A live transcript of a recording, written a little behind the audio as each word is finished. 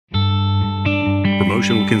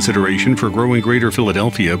Promotional consideration for Growing Greater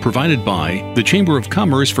Philadelphia provided by the Chamber of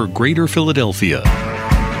Commerce for Greater Philadelphia.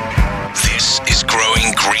 This is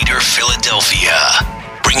Growing Greater Philadelphia,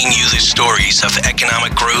 bringing you the stories of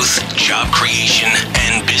economic growth, job creation,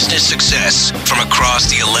 and business success from across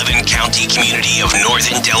the 11-county community of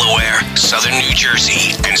northern Delaware, southern New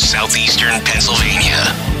Jersey, and southeastern Pennsylvania.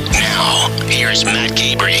 Now, here's Matt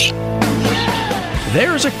Gabrey.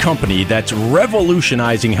 There's a company that's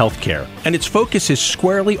revolutionizing healthcare, and its focus is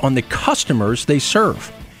squarely on the customers they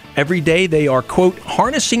serve. Every day they are, quote,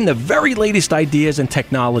 harnessing the very latest ideas and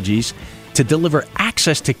technologies to deliver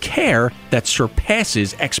access to care that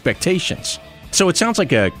surpasses expectations. So it sounds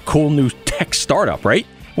like a cool new tech startup, right?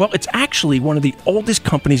 Well, it's actually one of the oldest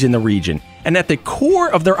companies in the region, and at the core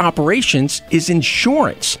of their operations is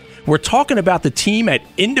insurance. We're talking about the team at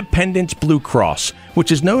Independence Blue Cross,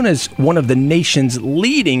 which is known as one of the nation's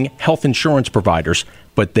leading health insurance providers,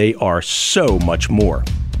 but they are so much more.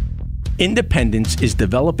 Independence is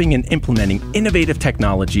developing and implementing innovative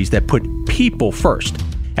technologies that put people first.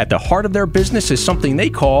 At the heart of their business is something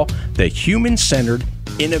they call the Human-Centered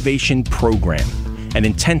Innovation Program, an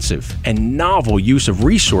intensive and novel use of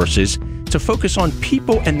resources to focus on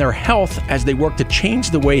people and their health as they work to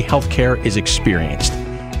change the way healthcare is experienced.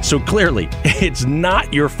 So clearly, it's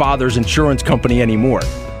not your father's insurance company anymore.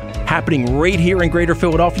 Happening right here in Greater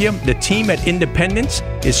Philadelphia, the team at Independence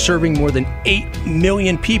is serving more than 8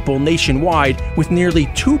 million people nationwide, with nearly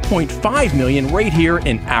 2.5 million right here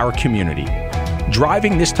in our community.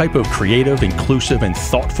 Driving this type of creative, inclusive, and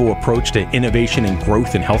thoughtful approach to innovation and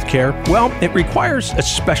growth in healthcare, well, it requires a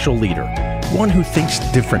special leader, one who thinks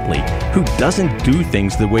differently, who doesn't do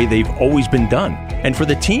things the way they've always been done. And for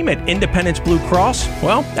the team at Independence Blue Cross,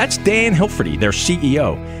 well, that's Dan Hilferty, their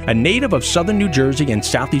CEO. A native of southern New Jersey and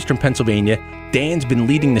southeastern Pennsylvania, Dan's been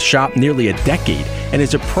leading the shop nearly a decade, and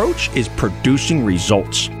his approach is producing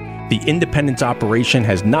results. The Independence operation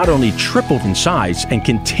has not only tripled in size and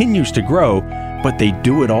continues to grow, but they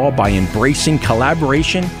do it all by embracing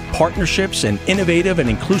collaboration, partnerships, and innovative and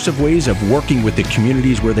inclusive ways of working with the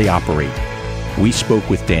communities where they operate. We spoke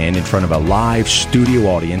with Dan in front of a live studio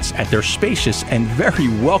audience at their spacious and very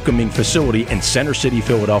welcoming facility in Center City,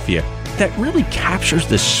 Philadelphia, that really captures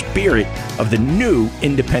the spirit of the new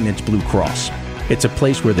Independence Blue Cross. It's a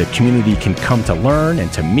place where the community can come to learn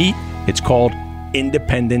and to meet. It's called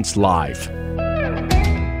Independence Live.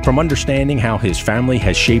 From understanding how his family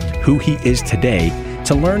has shaped who he is today,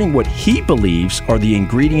 to learning what he believes are the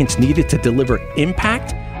ingredients needed to deliver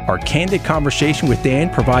impact, our candid conversation with Dan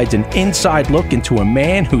provides an inside look into a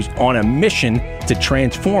man who's on a mission to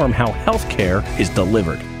transform how healthcare is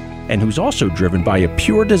delivered, and who's also driven by a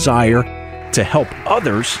pure desire to help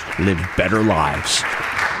others live better lives.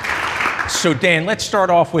 So Dan, let's start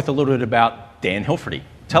off with a little bit about Dan Hilferty.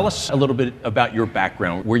 Tell us a little bit about your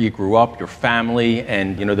background, where you grew up, your family,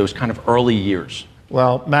 and those kind of early years.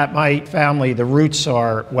 Well, Matt, my family, the roots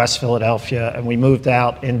are West Philadelphia, and we moved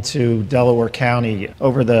out into Delaware County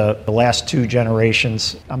over the last 2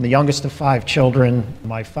 generations. I'm the youngest of 5 children.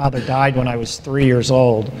 My father died when I was 3 years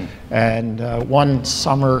old, and one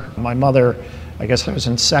summer, my mother, I guess I was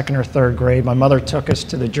in 2nd or 3rd grade, my mother took us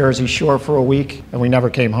to the Jersey Shore for a week, and we never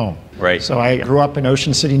came home. Right. So I grew up in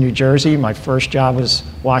Ocean City, New Jersey. My first job was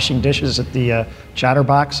washing dishes at the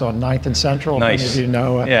Chatterbox on 9th and Central. Nice. If any of you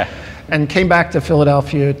know. Yeah. And came back to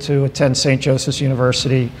Philadelphia to attend St. Joseph's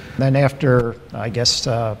University. Then after,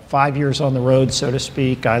 5 years on the road, so to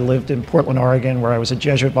speak, I lived in Portland, Oregon, where I was a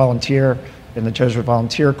Jesuit volunteer in the Jesuit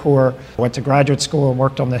Volunteer Corps. Went to graduate school and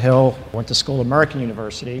worked on the Hill. Went to school at American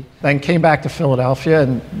University. Then came back to Philadelphia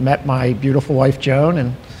and met my beautiful wife, Joan,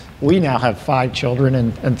 and we now have 5 children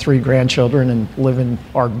and 3 grandchildren and live in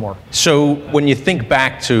Ardmore. So when you think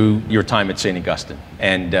back to your time at St. Augustine,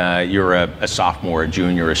 and you're a sophomore, a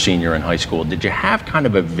junior, a senior in high school, did you have kind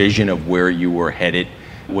of a vision of where you were headed?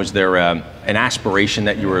 Was there an aspiration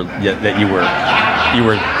that you were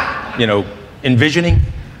envisioning?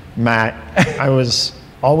 Matt, I was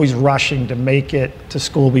always rushing to make it to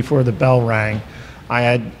school before the bell rang. I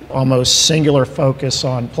had almost singular focus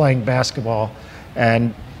on playing basketball,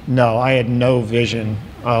 and no, I had no vision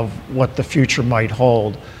of what the future might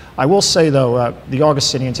hold. I will say, though, the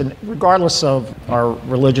Augustinians, and regardless of our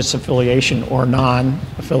religious affiliation or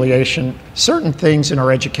non-affiliation, certain things in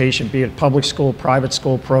our education, be it public school, private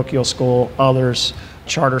school, parochial school, others,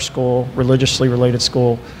 charter school, religiously related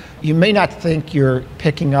school, you may not think you're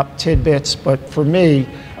picking up tidbits, but for me,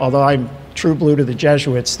 although I'm true blue to the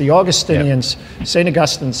Jesuits, the Augustinians, yep. St.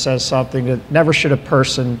 Augustine says something that never should a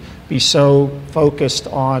person be so focused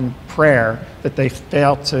on prayer that they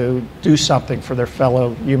fail to do something for their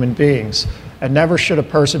fellow human beings. And never should a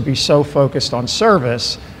person be so focused on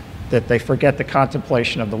service that they forget the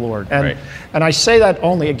contemplation of the Lord. And I say that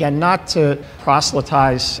only, again, not to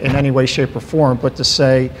proselytize in any way, shape, or form, but to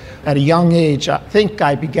say at a young age, I think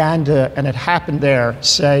I began to, and it happened there,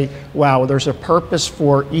 say, wow, there's a purpose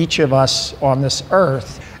for each of us on this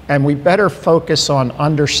earth, and we better focus on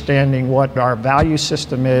understanding what our value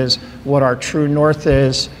system is, what our true north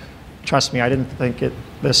is. Trust me, I didn't think it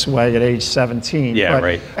this way at age 17.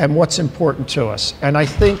 And what's important to us. And I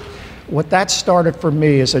think what that started for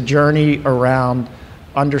me is a journey around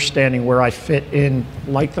understanding where I fit in,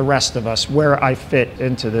 like the rest of us, where I fit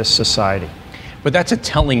into this society. But that's a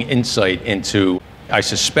telling insight into, I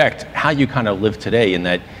suspect, how you kind of live today, in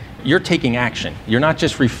that you're taking action. You're not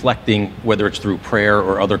just reflecting, whether it's through prayer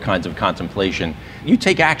or other kinds of contemplation. You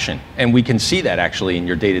take action, and we can see that actually in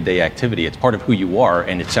your day-to-day activity. It's part of who you are,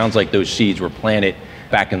 and it sounds like those seeds were planted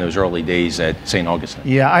back in those early days at St. Augustine.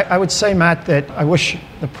 Yeah, I would say, Matt, that I wish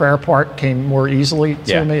the prayer part came more easily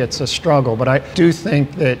to me. It's a struggle, but I do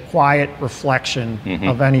think that quiet reflection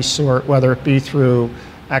of any sort, whether it be through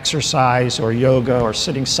exercise or yoga or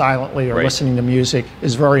sitting silently or listening to music,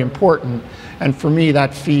 is very important. And for me,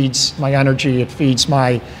 that feeds my energy. It feeds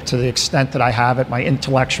to the extent that I have it, my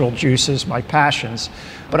intellectual juices, my passions.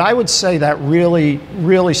 But I would say that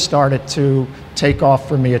really started to take off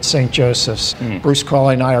for me at St. Joseph's. Bruce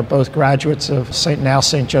Crawley and I are both graduates of St.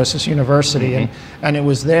 Joseph's University, and it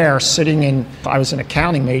was there I was an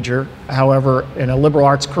accounting major, however, in a liberal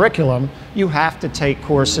arts curriculum, you have to take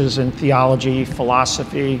courses in theology,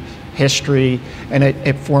 philosophy, history,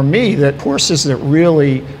 and for me, the courses that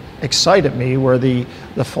really excited me were the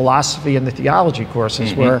philosophy and the theology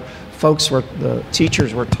courses, where the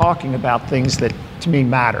teachers were talking about things that to me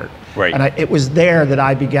mattered. And it was there that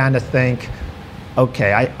I began to think,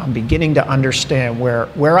 okay, I'm beginning to understand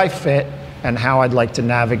where I fit and how I'd like to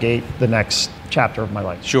navigate the next chapter of my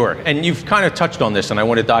life. Sure, and you've kind of touched on this, and I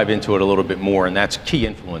want to dive into it a little bit more, and that's key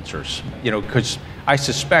influencers. Because I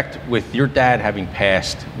suspect with your dad having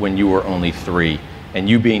passed when you were only 3, and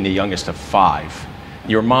you being the youngest of 5,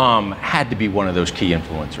 your mom had to be one of those key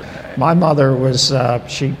influencers. My mother was,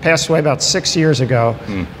 she passed away about 6 years ago.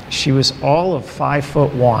 She was all of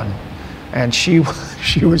 5'1", and she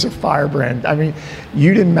was a firebrand. I mean,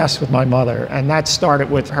 you didn't mess with my mother, and that started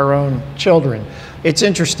with her own children. It's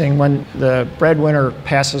interesting when the breadwinner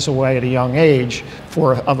passes away at a young age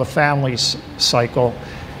of a family's cycle,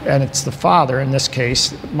 and it's the father in this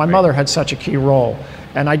case. My mother had such a key role.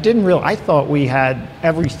 And I thought we had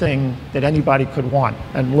everything that anybody could want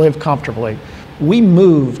and live comfortably. We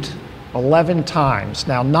moved 11 times.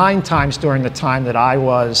 Now, 9 times during the time that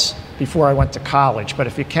before I went to college, but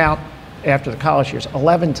if you count after the college years,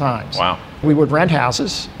 11 times. Wow. We would rent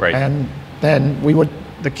houses, and then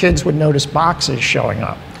the kids would notice boxes showing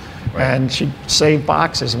up. And she'd save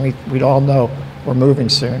boxes, and we'd all know we're moving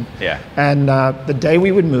soon. And the day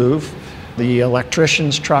we would move, the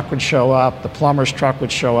electrician's truck would show up, the plumber's truck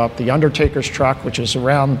would show up, the undertaker's truck, which is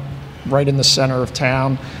around right in the center of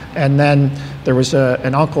town. And then there was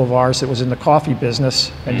an uncle of ours that was in the coffee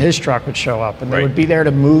business, and his truck would show up, and they would be there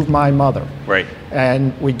to move my mother.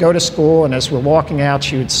 And we'd go to school, and as we're walking out,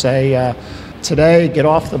 she would say, today, get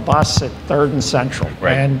off the bus at 3rd and Central.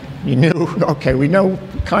 And you knew, okay, we know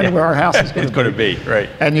kind of where our house is going to be.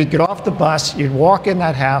 And you'd get off the bus, you'd walk in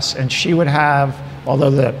that house, and she would have,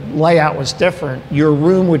 although the layout was different, your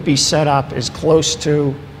room would be set up as close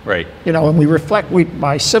to, and we reflect,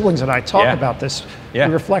 my siblings and I talk about this, we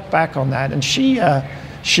reflect back on that, and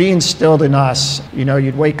she instilled in us,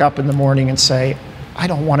 you'd wake up in the morning and say, I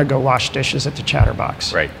don't want to go wash dishes at the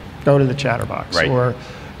Chatterbox. Go to the Chatterbox. Or,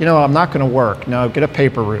 I'm not going to work. No, get a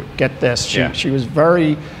paper route, get this. She was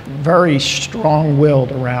very, very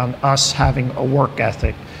strong-willed around us having a work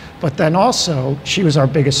ethic, but then also, she was our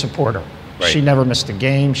biggest supporter. She never missed a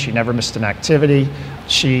game. She never missed an activity.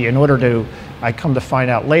 I come to find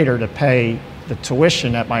out later, to pay the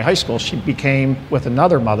tuition at my high school, she became, with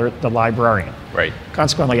another mother, the librarian.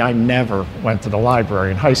 Consequently, I never went to the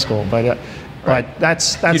library in high school, but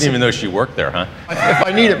that's... You didn't even know she worked there, huh? If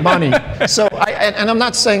I needed money. So, and I'm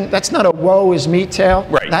not saying, that's not a woe is me tale.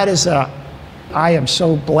 That is I am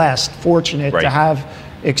so blessed, fortunate to have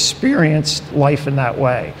experienced life in that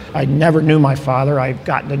way. I never knew my father. I've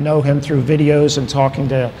gotten to know him through videos and talking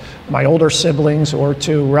to my older siblings or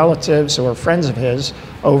to relatives or friends of his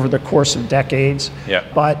over the course of decades.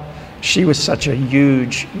 But she was such a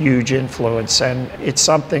huge, huge influence, and it's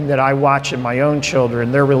something that I watch in my own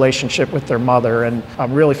children, their relationship with their mother, and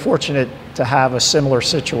I'm really fortunate to have a similar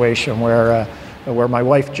situation where my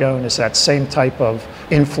wife Joan is that same type of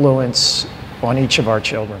influence on each of our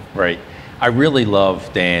children. I really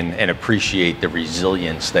love, Dan, and appreciate the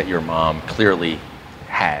resilience that your mom clearly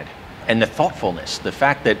had. And the thoughtfulness, the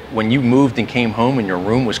fact that when you moved and came home and your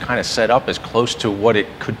room was kind of set up as close to what it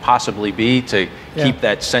could possibly be to keep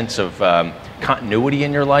that sense of continuity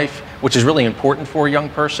in your life, which is really important for a young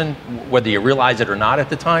person, whether you realize it or not at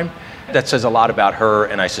the time. That says a lot about her,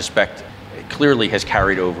 and I suspect it clearly has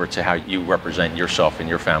carried over to how you represent yourself and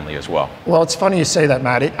your family as well. Well, it's funny you say that,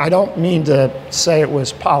 Matt. I don't mean to say it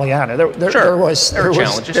was Pollyanna. There was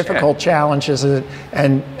difficult challenges,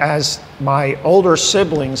 and as my older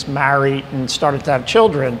siblings married and started to have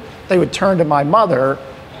children, they would turn to my mother,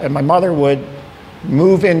 and my mother would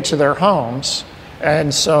move into their homes.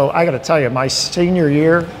 And so I got to tell you, my senior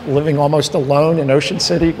year, living almost alone in Ocean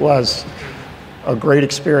City, was a great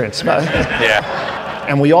experience. Yeah.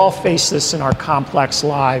 And we all face this in our complex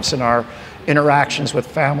lives and our interactions with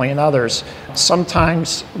family and others.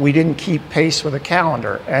 Sometimes we didn't keep pace with a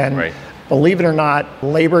calendar. And believe it or not,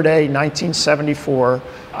 Labor Day 1974,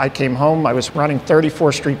 I came home. I was running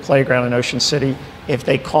 34th Street Playground in Ocean City. If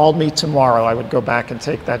they called me tomorrow, I would go back and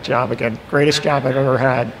take that job again. Greatest job I've ever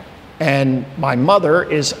had. And my mother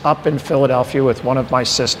is up in Philadelphia with one of my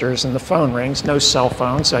sisters, and the phone rings, no cell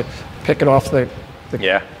phones. I pick it off the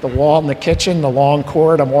wall in the kitchen, the long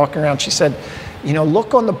cord. I'm walking around. She said,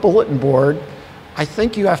 look on the bulletin board. I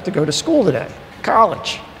think you have to go to school today,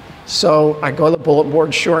 college. So I go to the bulletin board,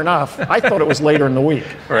 and sure enough, I thought it was later in the week.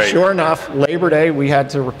 Sure enough, Labor Day, we had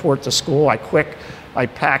to report to school. I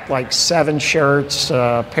packed like 7 shirts,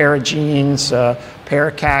 a pair of jeans, pair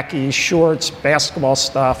of khakis, shorts, basketball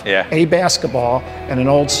stuff, a basketball, and an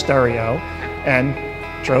old stereo, and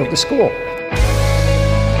drove to school.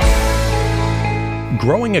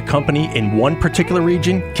 Growing a company in one particular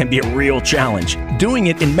region can be a real challenge. Doing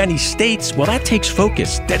it in many states, well, that takes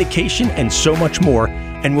focus, dedication, and so much more.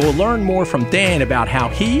 And we'll learn more from Dan about how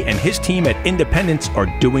he and his team at Independence are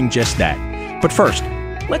doing just that. But first,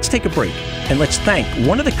 let's take a break and let's thank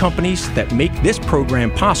one of the companies that make this program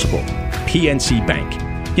possible, PNC Bank.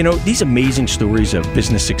 These amazing stories of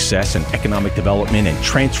business success and economic development and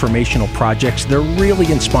transformational projects, they're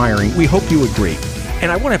really inspiring. We hope you agree.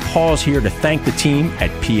 And I want to pause here to thank the team at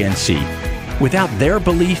PNC. Without their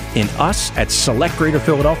belief in us at Select Greater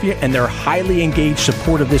Philadelphia and their highly engaged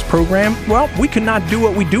support of this program, well, we could not do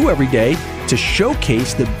what we do every day to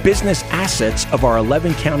showcase the business assets of our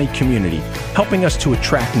 11-county community, helping us to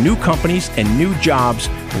attract new companies and new jobs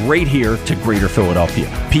right here to Greater Philadelphia.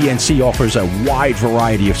 PNC offers a wide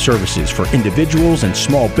variety of services for individuals and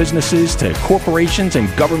small businesses to corporations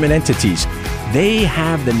and government entities. They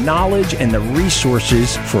have the knowledge and the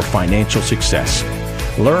resources for financial success.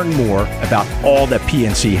 Learn more about all that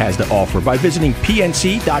PNC has to offer by visiting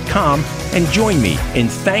pnc.com and join me in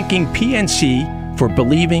thanking PNC for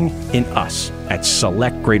believing in us at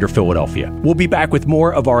Select Greater Philadelphia. We'll be back with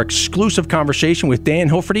more of our exclusive conversation with Dan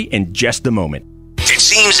Hilferty in just a moment. It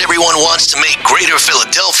seems everyone wants to make Greater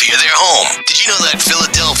Philadelphia their home. Did you know that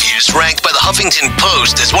Philadelphia is ranked by the Huffington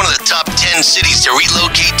Post as one of the top 10 cities to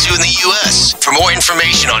relocate to in the U.S.? For more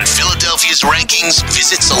information on Philadelphia's rankings,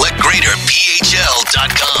 visit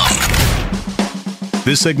selectgreaterphl.com.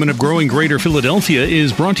 This segment of Growing Greater Philadelphia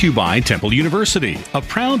is brought to you by Temple University, a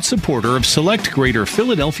proud supporter of Select Greater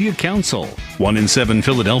Philadelphia Council. 1 in 7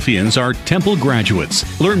 Philadelphians are Temple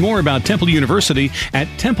graduates. Learn more about Temple University at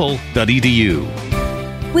temple.edu.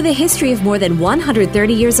 With a history of more than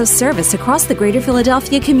 130 years of service across the Greater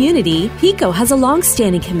Philadelphia community, PECO has a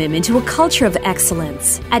long-standing commitment to a culture of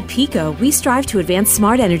excellence. At PECO, we strive to advance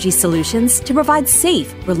smart energy solutions to provide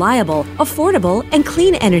safe, reliable, affordable, and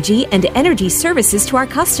clean energy and energy services to our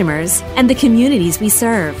customers and the communities we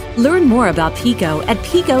serve. Learn more about PECO at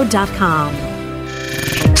PECO.com.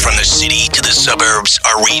 From the city to the suburbs,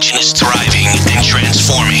 our region is thriving and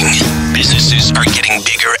transforming. Businesses are getting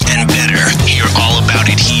bigger and better. Hear all about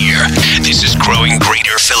it here. This is Growing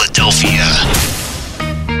Greater Philadelphia.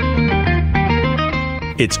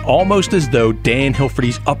 It's almost as though Dan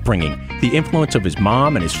Hilferty's upbringing, the influence of his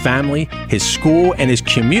mom and his family, his school, and his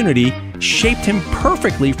community shaped him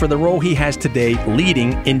perfectly for the role he has today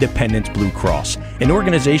leading Independence Blue Cross, an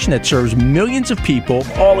organization that serves millions of people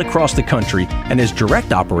all across the country and has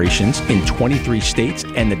direct operations in 23 states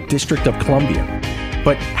and the District of Columbia.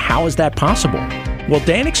 But how is that possible? Well,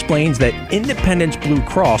 Dan explains that Independence Blue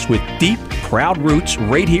Cross, with deep, proud roots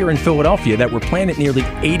right here in Philadelphia that were planted nearly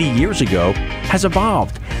 80 years ago, has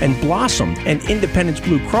evolved and blossomed, and Independence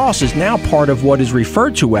Blue Cross is now part of what is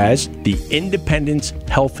referred to as the Independence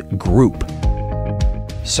Health Group.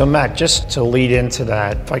 So Matt, just to lead into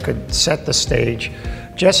that, if I could set the stage,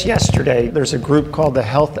 just yesterday there's a group called the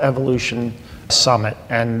Health Evolution Summit,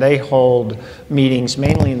 and they hold meetings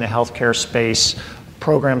mainly in the healthcare space,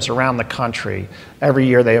 programs around the country. Every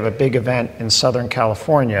year they have a big event in Southern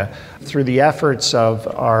California. Through the efforts of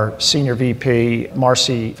our Senior VP,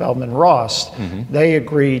 Marcy Feldman-Ross, they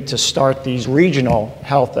agreed to start these regional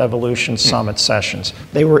Health Evolution Summit sessions.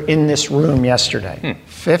 They were in this room yesterday.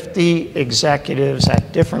 50 executives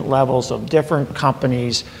at different levels of different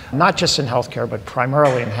companies, not just in healthcare, but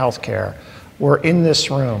primarily in healthcare, were in this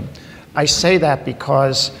room. I say that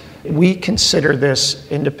because we consider this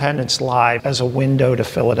Independence Live as a window to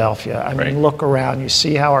Philadelphia. I mean, look around, you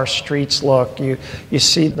see how our streets look, you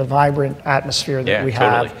see the vibrant atmosphere that we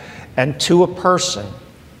have. And to a person,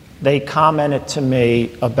 they commented to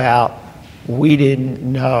me about, we didn't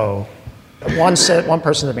know. One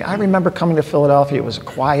person said to me, I remember coming to Philadelphia, it was a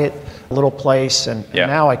quiet little place, and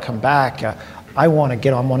now I come back, I want to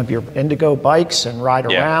get on one of your Indigo bikes and ride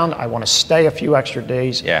around. I want to stay a few extra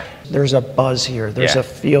days. There's a buzz here. There's a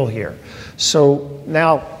feel here. So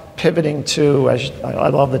now pivoting to, I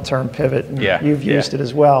love the term pivot, and you've used it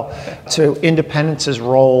as well, to Independence's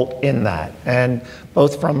role in that. And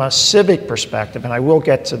both from a civic perspective, and I will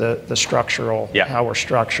get to the structural, how we're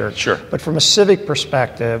structured, but from a civic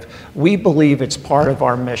perspective, we believe it's part of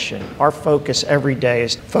our mission. Our focus every day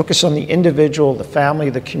is focus on the individual, the family,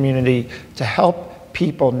 the community, to help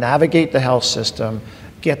people navigate the health system,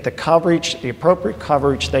 get the coverage, the appropriate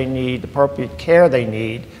coverage they need, the appropriate care they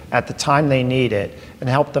need at the time they need it, and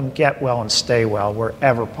help them get well and stay well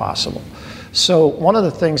wherever possible. So one of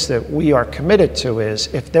the things that we are committed to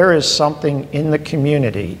is if there is something in the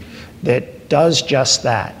community that does just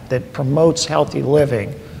that, that promotes healthy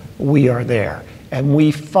living, we are there. And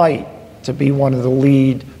we fight to be one of the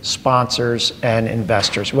lead sponsors and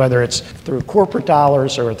investors, whether it's through corporate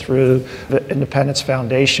dollars or through the Independence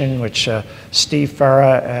Foundation, which Steve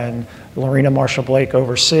Farah and Lorena Marshall-Blake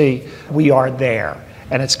oversee. We are there.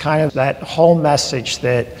 And it's kind of that whole message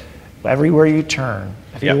that everywhere you turn,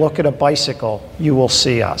 if you look at a bicycle, you will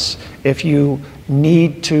see us. If you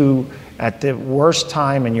need to, at the worst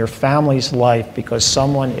time in your family's life because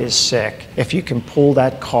someone is sick, if you can pull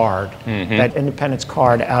that card, that Independence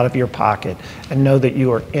card out of your pocket and know that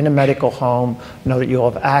you are in a medical home, know that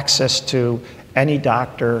you'll have access to any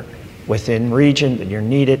doctor within region that you're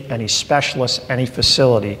needed, any specialist, any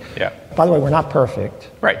facility. By the way, we're not perfect,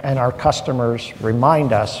 and our customers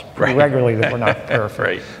remind us pretty regularly that we're not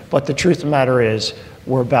perfect. But the truth of the matter is,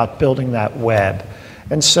 we're about building that web.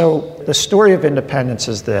 And so the story of Independence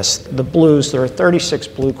is this. The Blues, there are 36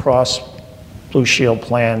 Blue Cross Blue Shield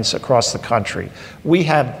plans across the country. We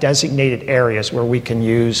have designated areas where we can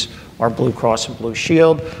use our Blue Cross and Blue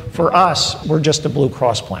Shield. For us, we're just a Blue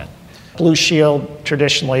Cross plan. Blue Shield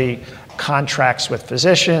traditionally contracts with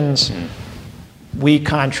physicians. We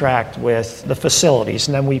contract with the facilities,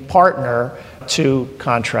 and then we partner to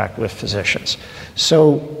contract with physicians.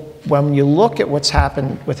 So when you look at what's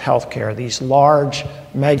happened with healthcare, these large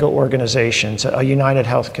mega organizations, a United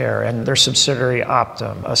Healthcare and their subsidiary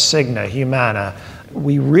Optum, a Cigna, Humana,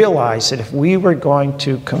 we realized that if we were going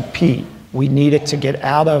to compete, we needed to get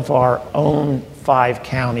out of our own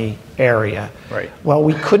 5-county area. Well,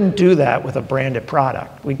 we couldn't do that with a branded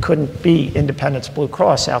product. We couldn't be Independence Blue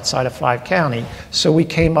Cross outside of 5-county. So we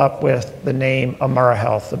came up with the name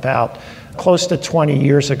AmeriHealth about close to 20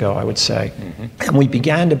 years ago, I would say. And we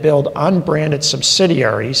began to build unbranded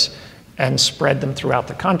subsidiaries and spread them throughout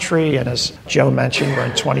the country. And as Joe mentioned, we're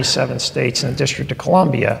in 27 states and the District of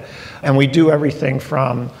Columbia. And we do everything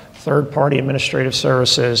from third-party administrative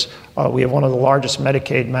services. We have one of the largest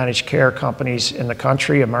Medicaid managed care companies in the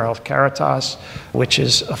country, AmeriHealth Caritas, which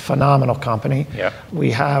is a phenomenal company.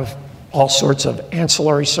 We have all sorts of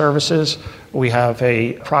ancillary services. We have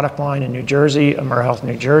a product line in New Jersey, AmeriHealth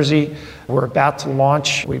New Jersey. We're about to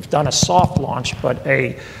launch, we've done a soft launch, but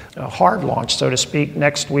a hard launch, so to speak,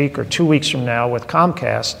 next week or 2 weeks from now with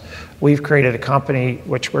Comcast. We've created a company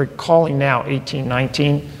which we're calling now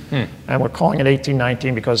 1819. And we're calling it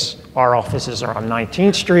 1819 because our offices are on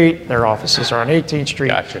 19th Street, their offices are on 18th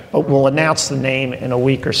Street. But we'll announce the name in a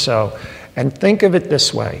week or so. And think of it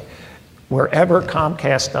this way. Wherever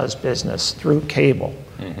Comcast does business, through cable,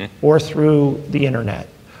 or through the internet,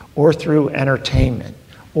 or through entertainment,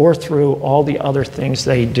 or through all the other things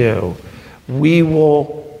they do, we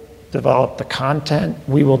will develop the content,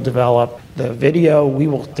 we will develop the video, we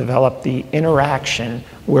will develop the interaction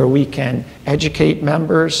where we can educate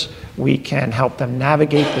members, we can help them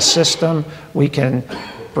navigate the system, we can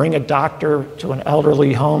bring a doctor to an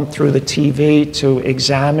elderly home through the TV to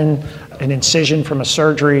examine an incision from a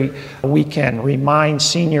surgery. We can remind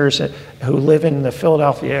seniors who live in the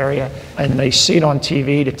Philadelphia area and they see it on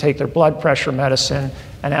TV to take their blood pressure medicine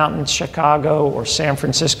and out in Chicago or San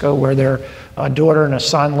Francisco where their daughter and a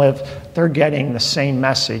son live, they're getting the same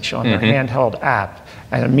message on their handheld app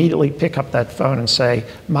and immediately pick up that phone and say,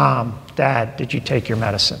 Mom, Dad, did you take your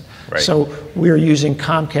medicine? Right. So we're using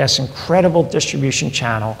Comcast's incredible distribution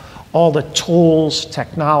channel, all the tools,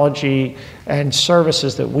 technology, and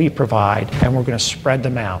services that we provide, and we're going to spread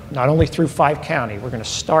them out. Not only through 5 County, we're going to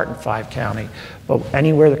start in 5 County, but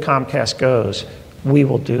anywhere the Comcast goes, we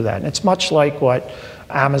will do that. And it's much like what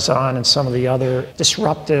Amazon and some of the other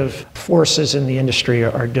disruptive forces in the industry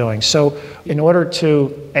are doing. So in order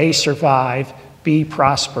to A, survive, B,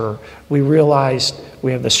 prosper, we realized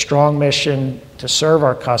we have the strong mission to serve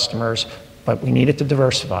our customers, but we needed to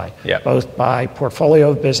diversify, both by portfolio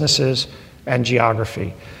of businesses and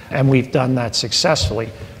geography. And we've done that successfully.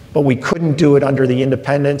 But we couldn't do it under the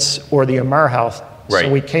independence or the AmeriHealth. Right.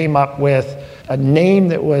 So we came up with a name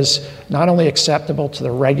that was not only acceptable to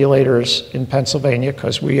the regulators in Pennsylvania,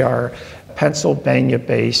 because we are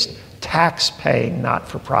Pennsylvania-based, tax-paying,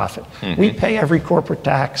 not-for-profit. We pay every corporate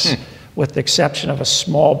tax with the exception of a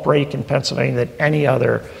small break in Pennsylvania that any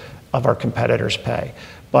other of our competitors pay.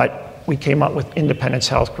 But we came up with Independence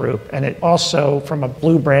Health Group, and it also, from a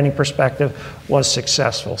blue branding perspective, was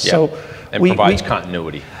successful. So and provides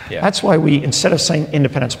continuity. That's why we, instead of saying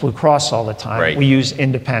Independence Blue Cross all the time, we use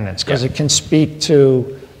Independence, because it can speak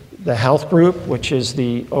to the health group, which is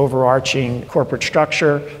the overarching corporate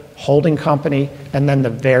structure, holding company, and then the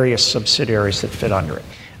various subsidiaries that fit under it.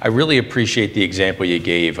 I really appreciate the example you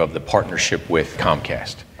gave of the partnership with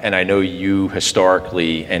Comcast. And I know you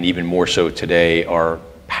historically, and even more so today, are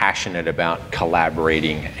passionate about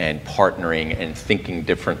collaborating and partnering and thinking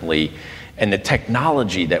differently. And the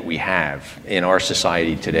technology that we have in our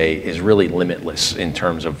society today is really limitless in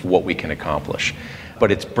terms of what we can accomplish.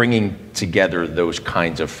 But it's bringing together those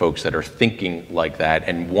kinds of folks that are thinking like that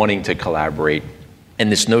and wanting to collaborate.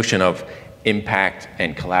 And this notion of impact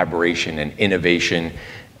and collaboration and innovation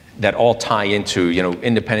that all tie into,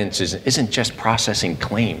 independence isn't just processing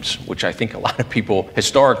claims, which I think a lot of people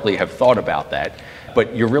historically have thought about that,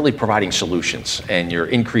 but you're really providing solutions and you're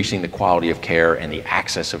increasing the quality of care and the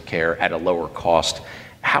access of care at a lower cost.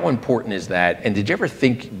 How important is that? And did you ever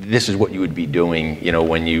think this is what you would be doing,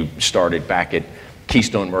 when you started back at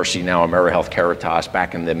Keystone Mercy, now AmeriHealth Caritas,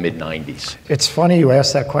 back in the mid-90s? It's funny you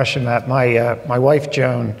asked that question, Matt. My wife,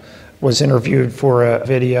 Joan, was interviewed for a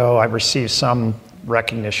video. I received some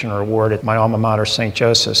recognition or award at my alma mater, St.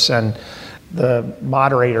 Joseph's, and the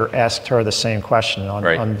moderator asked her the same question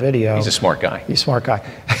on video. He's a smart guy. He's a smart guy.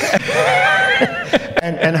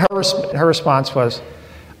 and her response was,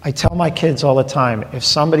 I tell my kids all the time, if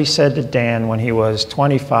somebody said to Dan when he was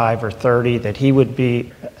 25 or 30 that he would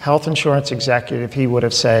be health insurance executive, he would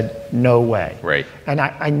have said, no way. Right. And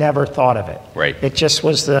I never thought of it. Right. It just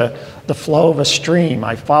was the flow of a stream.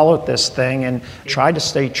 I followed this thing and tried to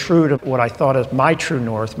stay true to what I thought is my true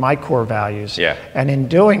north, my core values. Yeah. And in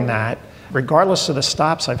doing that, regardless of the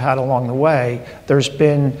stops I've had along the way, there's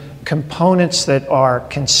been components that are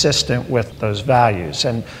consistent with those values.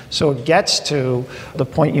 And so it gets to the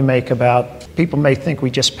point you make about people may think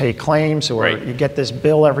we just pay claims or you get this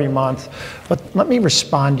bill every month. But let me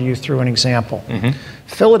respond to you through an example.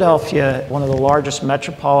 Philadelphia, one of the largest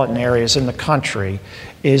metropolitan areas in the country,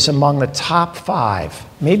 is among the top 5,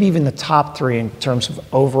 maybe even the top 3 in terms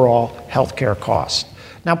of overall healthcare costs.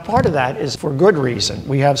 Now, part of that is for good reason.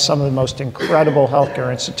 We have some of the most incredible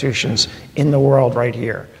healthcare institutions in the world right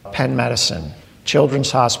here. Penn Medicine,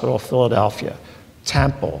 Children's Hospital of Philadelphia,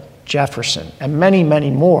 Temple, Jefferson, and many,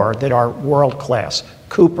 many more that are world-class.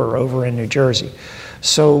 Cooper over in New Jersey.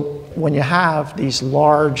 So when you have these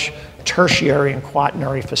large tertiary and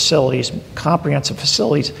quaternary facilities, comprehensive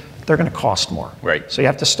facilities, they're going to cost more. Right. So you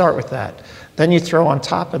have to start with that. Then you throw on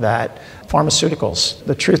top of that pharmaceuticals.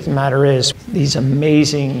 The truth of the matter is these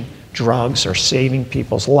amazing drugs are saving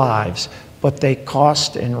people's lives, but they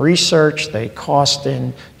cost in research, they cost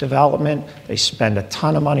in development, they spend a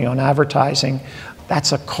ton of money on advertising.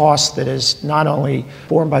 That's a cost that is not only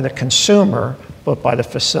borne by the consumer, but by the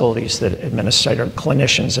facilities that administrate, or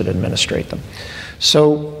clinicians that administrate them.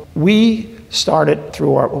 So we started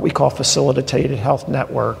through our, what we call facilitated health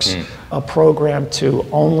networks, a program to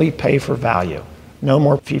only pay for value, no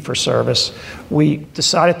more fee for service. We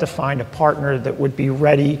decided to find a partner that would be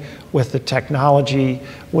ready with the technology,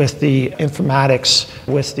 with the informatics,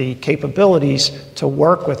 with the capabilities to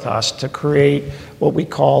work with us to create what we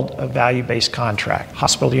called a value-based contract,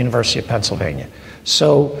 Hospital University of Pennsylvania.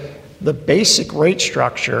 So the basic rate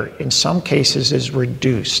structure in some cases is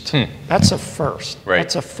reduced. That's a first. Right.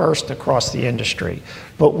 That's a first across the industry.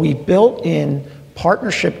 But we built in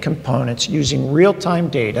partnership components using real-time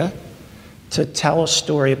data to tell a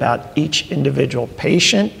story about each individual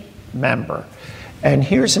patient member. And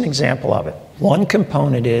here's an example of it. One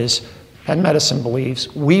component is Penn Medicine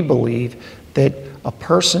we believe that a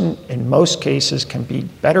person in most cases can be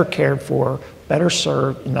better cared for, better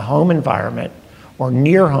served in the home environment or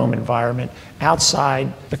near home environment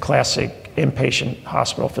outside the classic inpatient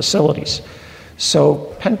hospital facilities.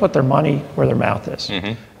 So Penn put their money where their mouth is.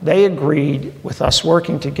 They agreed with us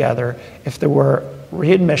working together, if there were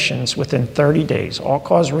readmissions within 30 days,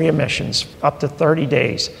 all-cause readmissions up to 30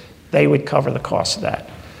 days, they would cover the cost of that.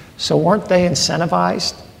 So weren't they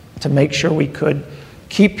incentivized to make sure we could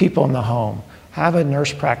keep people in the home, have a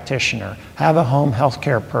nurse practitioner, have a home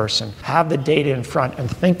healthcare person, have the data in front, and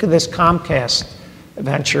think of this Comcast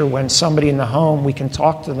venture when somebody in the home, we can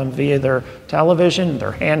talk to them via their television,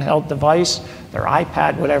 their handheld device, their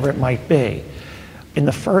iPad, whatever it might be. In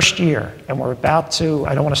the first year, and we're about to,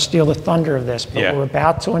 I don't want to steal the thunder of this, but we're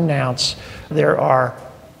about to announce there are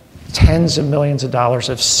tens of millions of dollars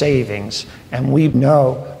of savings, and we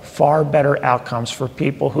know far better outcomes for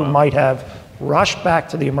people who might have rushed back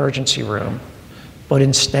to the emergency room, but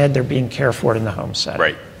instead they're being cared for in the home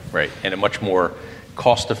setting. Right. And a much more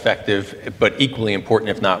cost-effective, but equally important,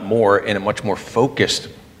 if not more, and a much more focused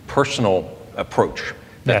personal approach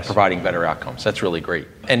that's providing better outcomes. That's really great.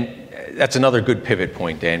 And that's another good pivot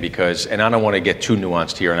point, Dan, because, and I don't want to get too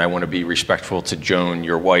nuanced here, and I want to be respectful to Joan,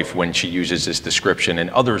 your wife, when she uses this description, and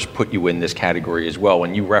others put you in this category as well.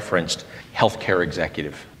 When you referenced healthcare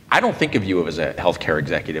executive, I don't think of you as a healthcare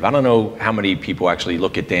executive. I don't know how many people actually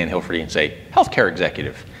look at Dan Hilferty and say, healthcare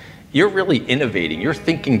executive. You're really innovating, you're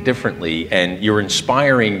thinking differently, and you're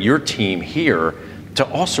inspiring your team here to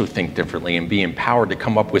also think differently and be empowered to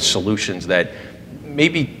come up with solutions that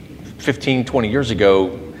maybe 15, 20 years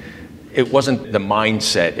ago, it wasn't the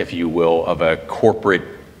mindset, if you will, of a corporate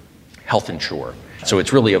health insurer. So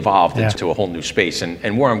it's really evolved into a whole new space.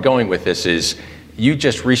 And where I'm going with this is, you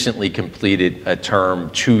just recently completed a term,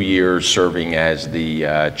 2 years serving as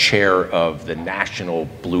the chair of the National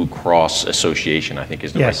Blue Cross Association, I think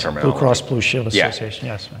is the right terminology. Blue Cross Blue Shield Association,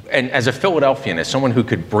 yes. And as a Philadelphian, as someone who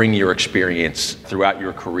could bring your experience throughout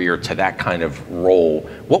your career to that kind of role,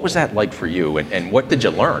 what was that like for you, and what did you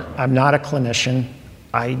learn? I'm not a clinician.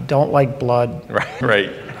 I don't like blood.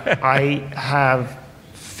 Right. I have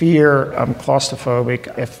fear. I'm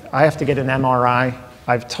claustrophobic. If I have to get an MRI,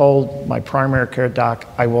 I've told my primary care doc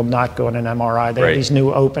I will not go in an MRI. They have these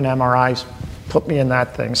new open MRIs. Put me in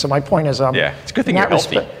that thing. So my point is, it's a good thing you're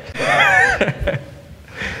healthy.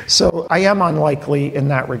 So I am unlikely in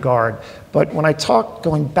that regard. But when I talk,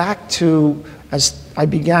 going back to, as I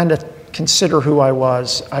began to consider who I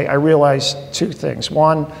was, I realized two things.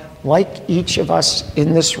 One, like each of us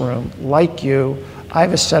in this room, like you, I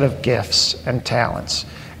have a set of gifts and talents.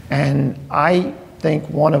 And I think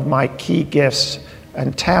one of my key gifts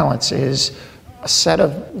and talents is a set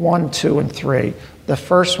of 1, 2, and 3. The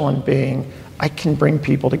first one being, I can bring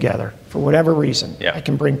people together. For whatever reason, I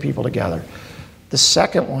can bring people together. The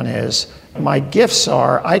second one is, my gifts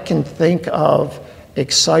are, I can think of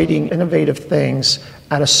exciting, innovative things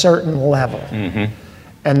at a certain level.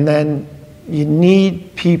 And then you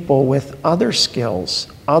need people with other skills,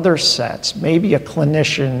 other sets, maybe a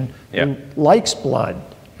clinician who likes blood,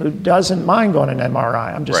 who doesn't mind going to an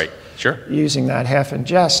MRI. I'm just using that half in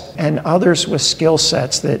jest. And others with skill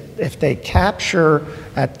sets that if they capture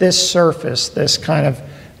at this surface, this kind of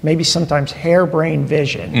maybe sometimes harebrained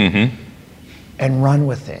vision, and run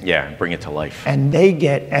with it. Bring it to life. And they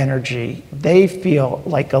get energy. They feel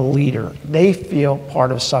like a leader. They feel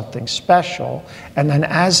part of something special. And then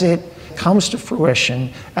as it comes to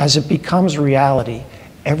fruition, as it becomes reality,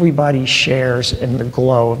 everybody shares in the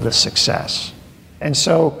glow of the success. And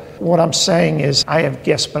so what I'm saying is, I have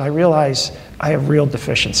gifts, but I realize I have real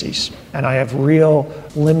deficiencies and I have real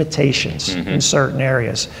limitations in certain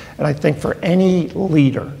areas. And I think for any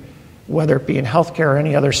leader, whether it be in healthcare or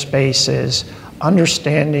any other space, is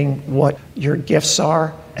understanding what your gifts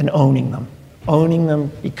are and owning them. Owning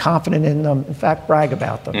them, be confident in them, in fact, brag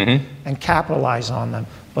about them and capitalize on them.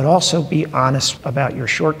 But also be honest about your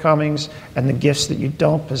shortcomings and the gifts that you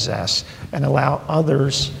don't possess, and allow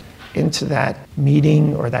others into that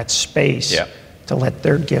meeting or that space to let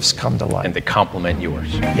their gifts come to life. And to complement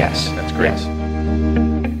yours. Yes. That's great. Yes.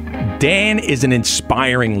 Dan is an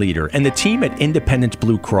inspiring leader, and the team at Independence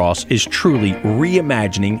Blue Cross is truly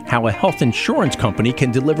reimagining how a health insurance company can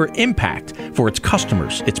deliver impact for its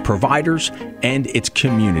customers, its providers, and its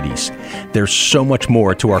communities. There's so much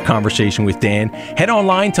more to our conversation with Dan. Head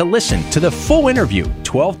online to listen to the full interview,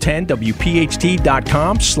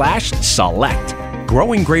 1210wpht.com/select.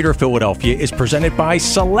 Growing Greater Philadelphia is presented by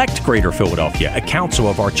Select Greater Philadelphia, a council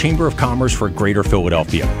of our Chamber of Commerce for Greater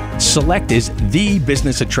Philadelphia. Select is the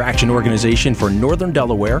business attraction organization for Northern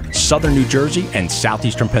Delaware, Southern New Jersey, and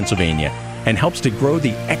Southeastern Pennsylvania, and helps to grow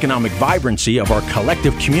the economic vibrancy of our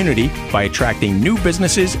collective community by attracting new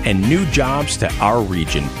businesses and new jobs to our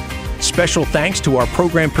region. Special thanks to our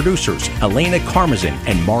program producers, Elena Carmazin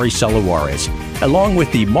and Maricela Juarez, along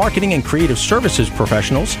with the marketing and creative services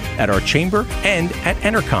professionals at our chamber and at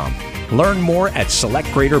Entercom. Learn more at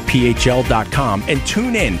selectgreaterphl.com and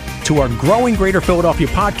tune in to our Growing Greater Philadelphia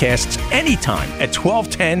podcasts anytime at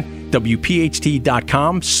 1210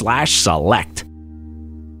 WPHT.com/select.